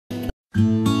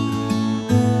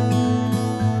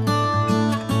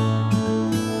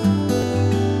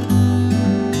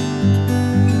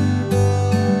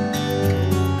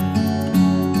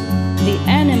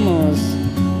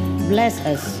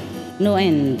us no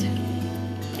end.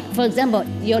 For example,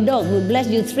 your dog will bless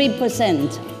you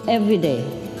 3% every day.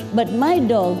 But my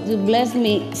dog will bless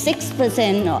me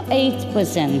 6% or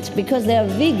 8% because they are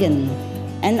vegan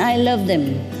and I love them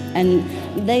and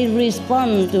they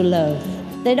respond to love.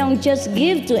 They don't just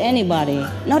give to anybody,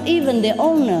 not even the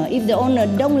owner. If the owner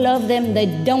don't love them, they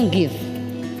don't give.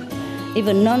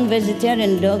 Even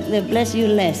non-vegetarian dog, they bless you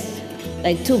less,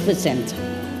 like 2%.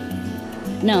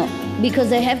 Now, because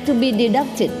they have to be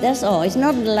deducted, that's all. It's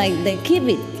not like they keep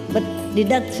it, but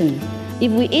deduction.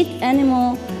 If we eat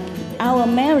animal, our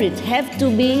merit have to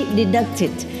be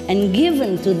deducted and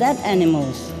given to that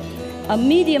animals. A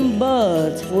medium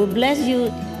bird will bless you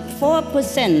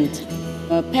 4%.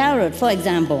 A parrot, for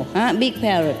example, big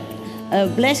parrot,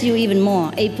 bless you even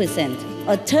more, 8%.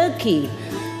 A turkey,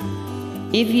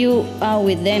 if you are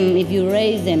with them, if you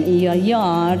raise them in your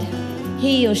yard,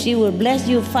 he or she will bless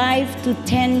you 5 to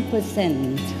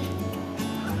 10%.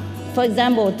 For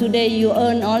example, today you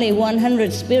earn only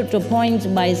 100 spiritual points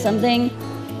by something,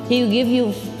 he will give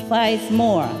you 5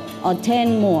 more or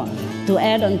 10 more to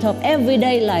add on top every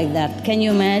day like that. Can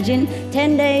you imagine?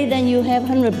 10 days, then you have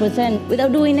 100%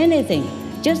 without doing anything.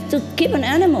 Just to keep an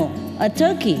animal, a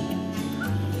turkey,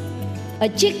 a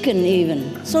chicken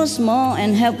even, so small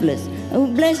and helpless. It will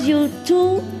bless you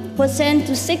 2%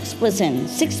 to 6%,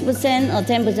 6% or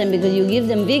 10% because you give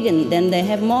them vegan, then they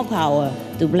have more power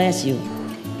to bless you.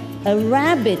 A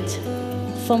rabbit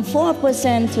from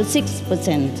 4% to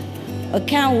 6%. A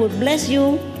cow would bless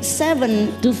you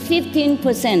 7 to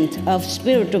 15% of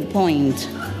spiritual points.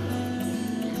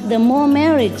 The more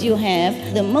merit you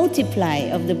have, the multiply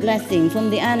of the blessing from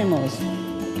the animals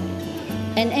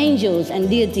and angels and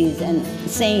deities and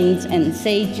saints and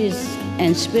sages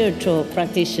and spiritual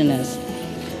practitioners.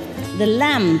 The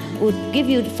lamb would give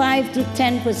you 5 to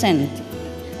 10%.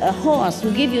 A horse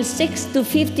will give you 6 to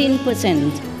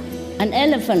 15%. An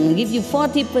elephant will give you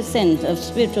 40% of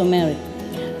spiritual merit.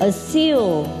 A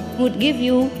seal would give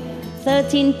you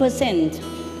 13%.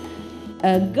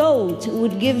 A goat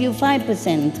would give you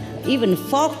 5%. Even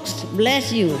fox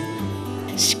bless you.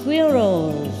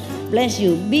 Squirrels bless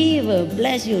you. Beaver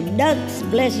bless you. Ducks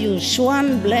bless you.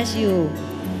 Swan bless you.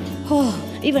 Oh,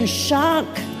 even shark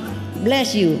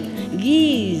bless you.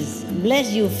 Geese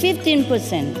bless you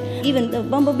 15%. Even the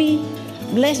bumblebee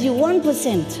bless you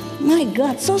 1%. My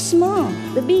God, so small,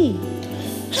 the bee.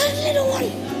 Little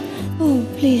one. Oh,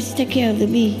 please take care of the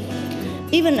bee.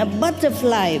 Even a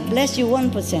butterfly bless you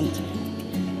 1%.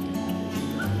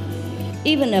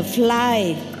 Even a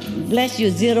fly bless you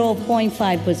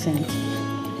 0.5%.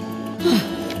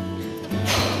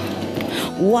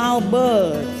 Wild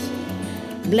birds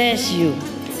bless you.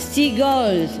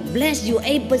 Seagulls bless you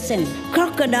 8%.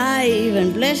 Crocodile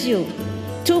even bless you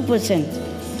 2%.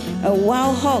 A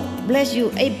wild hog bless you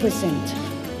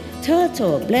 8%.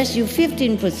 Turtle bless you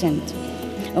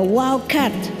 15%. A wild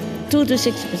cat 2 to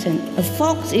 6%. A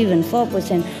fox even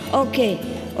 4%. Okay,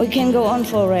 we can go on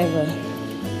forever.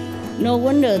 No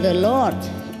wonder the Lord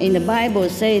in the Bible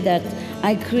say that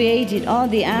I created all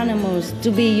the animals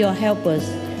to be your helpers.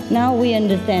 Now we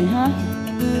understand, huh?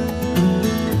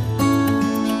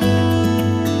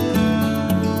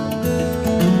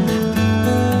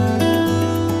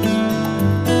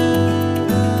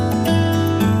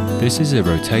 This is a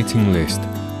rotating list.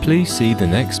 Please see the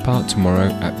next part tomorrow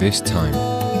at this time.